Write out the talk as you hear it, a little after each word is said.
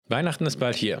Weihnachten ist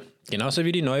bald hier, genauso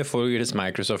wie die neue Folge des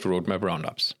Microsoft Roadmap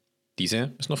Roundups.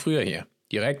 Diese ist noch früher hier,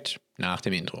 direkt nach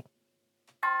dem Intro.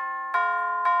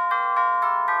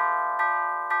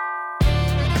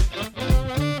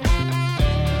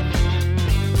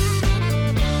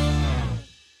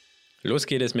 Los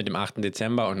geht es mit dem 8.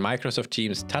 Dezember und Microsoft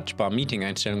Teams Touchbar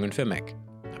Meeting-Einstellungen für Mac.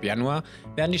 Ab Januar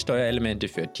werden die Steuerelemente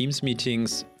für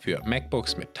Teams-Meetings für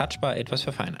MacBooks mit Touchbar etwas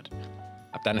verfeinert.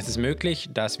 Ab dann ist es möglich,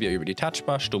 dass wir über die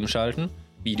Touchbar stumm schalten,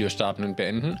 Video starten und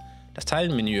beenden, das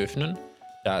Teilenmenü öffnen,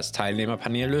 das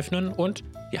Teilnehmerpanel öffnen und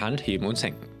die Hand heben und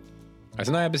senken. Als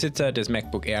neuer Besitzer des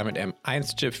MacBook Air mit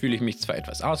M1-Chip fühle ich mich zwar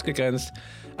etwas ausgegrenzt,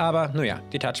 aber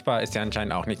die Touchbar ist ja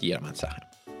anscheinend auch nicht jedermanns Sache.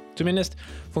 Zumindest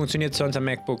funktioniert sonst am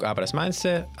MacBook aber das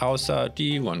meiste, außer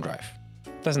die OneDrive.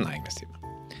 Das ist ein eigenes Thema.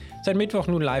 Seit Mittwoch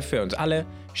nun live für uns alle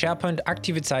SharePoint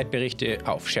aktive Zeitberichte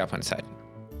auf SharePoint-Seiten.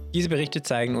 Diese Berichte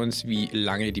zeigen uns, wie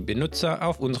lange die Benutzer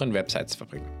auf unseren Websites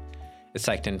verbringen. Es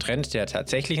zeigt den Trend der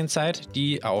tatsächlichen Zeit,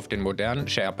 die auf den modernen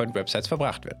SharePoint-Websites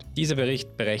verbracht wird. Dieser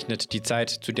Bericht berechnet die Zeit,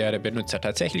 zu der der Benutzer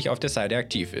tatsächlich auf der Seite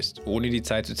aktiv ist, ohne die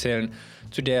Zeit zu zählen,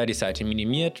 zu der die Seite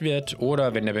minimiert wird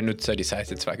oder wenn der Benutzer die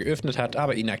Seite zwar geöffnet hat,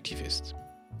 aber inaktiv ist.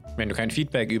 Wenn du kein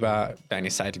Feedback über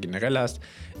deine Seite generell hast,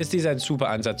 ist dies ein super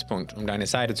Ansatzpunkt, um deine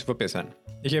Seite zu verbessern.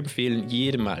 Ich empfehle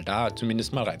jedem mal da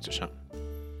zumindest mal reinzuschauen.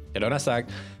 Der Donnerstag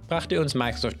brachte uns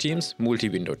Microsoft Teams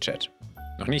Multi-Window-Chat.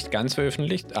 Noch nicht ganz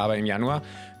veröffentlicht, aber im Januar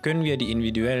können wir die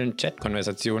individuellen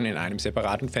Chat-Konversationen in einem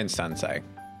separaten Fenster anzeigen.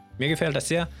 Mir gefällt das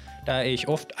sehr, da ich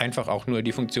oft einfach auch nur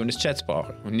die Funktion des Chats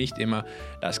brauche und nicht immer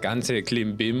das ganze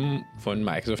Klimbim von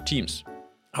Microsoft Teams.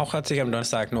 Auch hat sich am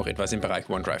Donnerstag noch etwas im Bereich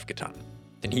OneDrive getan.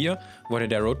 Denn hier wurde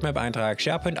der Roadmap-Eintrag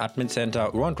SharePoint Admin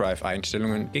Center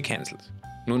OneDrive-Einstellungen gecancelt.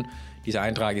 Nun, dieser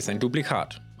Eintrag ist ein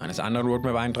Duplikat eines anderen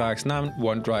Roadmap-Eintrags namens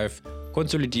OneDrive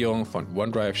Konsolidierung von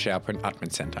OneDrive SharePoint Admin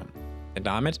Centern. Denn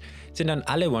damit sind dann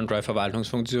alle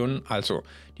OneDrive-Verwaltungsfunktionen, also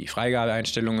die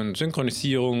Freigabeeinstellungen,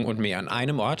 Synchronisierung und mehr an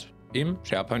einem Ort im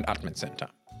SharePoint Admin Center.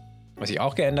 Was sich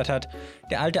auch geändert hat,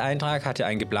 der alte Eintrag hatte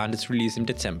ein geplantes Release im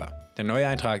Dezember. Der neue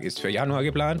Eintrag ist für Januar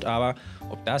geplant, aber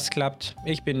ob das klappt,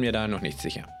 ich bin mir da noch nicht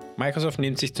sicher. Microsoft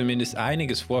nimmt sich zumindest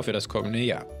einiges vor für das kommende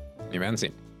Jahr. Wir werden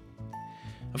sehen.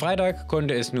 Am Freitag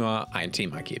konnte es nur ein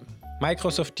Thema geben.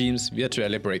 Microsoft Teams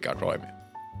virtuelle Breakout-Räume.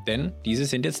 Denn diese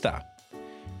sind jetzt da.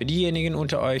 Für diejenigen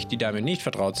unter euch, die damit nicht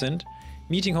vertraut sind,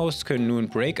 Meeting-Hosts können nun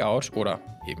Breakout oder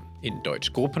eben in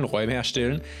Deutsch Gruppenräume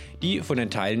erstellen, die von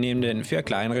den Teilnehmenden für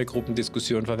kleinere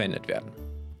Gruppendiskussionen verwendet werden.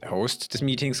 Der Host des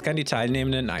Meetings kann die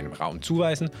Teilnehmenden einem Raum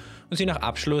zuweisen und sie nach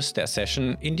Abschluss der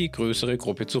Session in die größere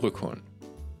Gruppe zurückholen.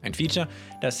 Ein Feature,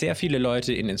 das sehr viele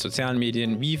Leute in den sozialen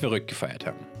Medien wie verrückt gefeiert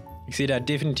haben. Ich sehe da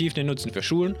definitiv den Nutzen für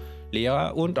Schulen,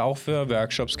 Lehrer und auch für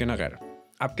Workshops generell.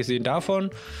 Abgesehen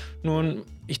davon,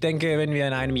 ich denke, wenn wir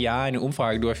in einem Jahr eine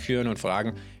Umfrage durchführen und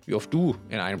fragen, wie oft du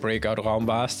in einem Breakout-Raum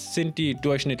warst, sind die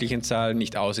durchschnittlichen Zahlen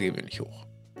nicht außergewöhnlich hoch.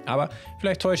 Aber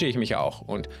vielleicht täusche ich mich auch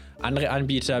und andere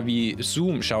Anbieter wie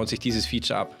Zoom schauen sich dieses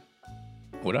Feature ab.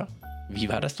 Oder? Wie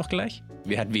war das doch gleich?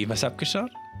 Wer hat wem was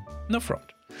abgeschaut? No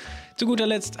front. Zu guter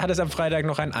Letzt hat es am Freitag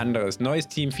noch ein anderes, neues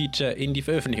Team-Feature in die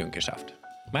Veröffentlichung geschafft.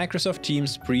 Microsoft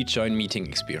Teams Pre-Join Meeting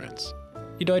Experience.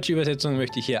 Die deutsche Übersetzung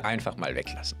möchte ich hier einfach mal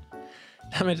weglassen.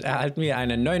 Damit erhalten wir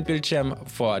einen neuen Bildschirm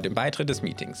vor dem Beitritt des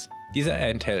Meetings. Dieser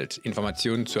enthält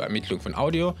Informationen zur Ermittlung von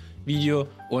Audio, Video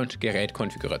und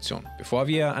Gerätkonfiguration, bevor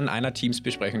wir an einer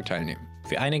Teams-Besprechung teilnehmen.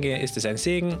 Für einige ist es ein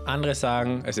Segen, andere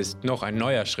sagen, es ist noch ein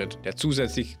neuer Schritt, der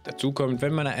zusätzlich dazukommt,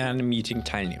 wenn man an einem Meeting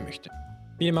teilnehmen möchte.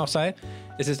 Wie dem auch sei,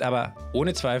 es ist aber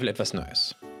ohne Zweifel etwas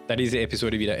Neues. Da diese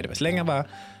Episode wieder etwas länger war,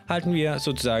 halten wir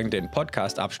sozusagen den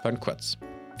Podcast-Abspann kurz.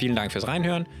 Vielen Dank fürs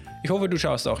Reinhören. Ich hoffe, du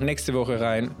schaust auch nächste Woche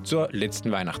rein zur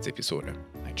letzten Weihnachtsepisode.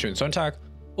 Einen schönen Sonntag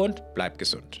und bleib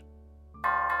gesund.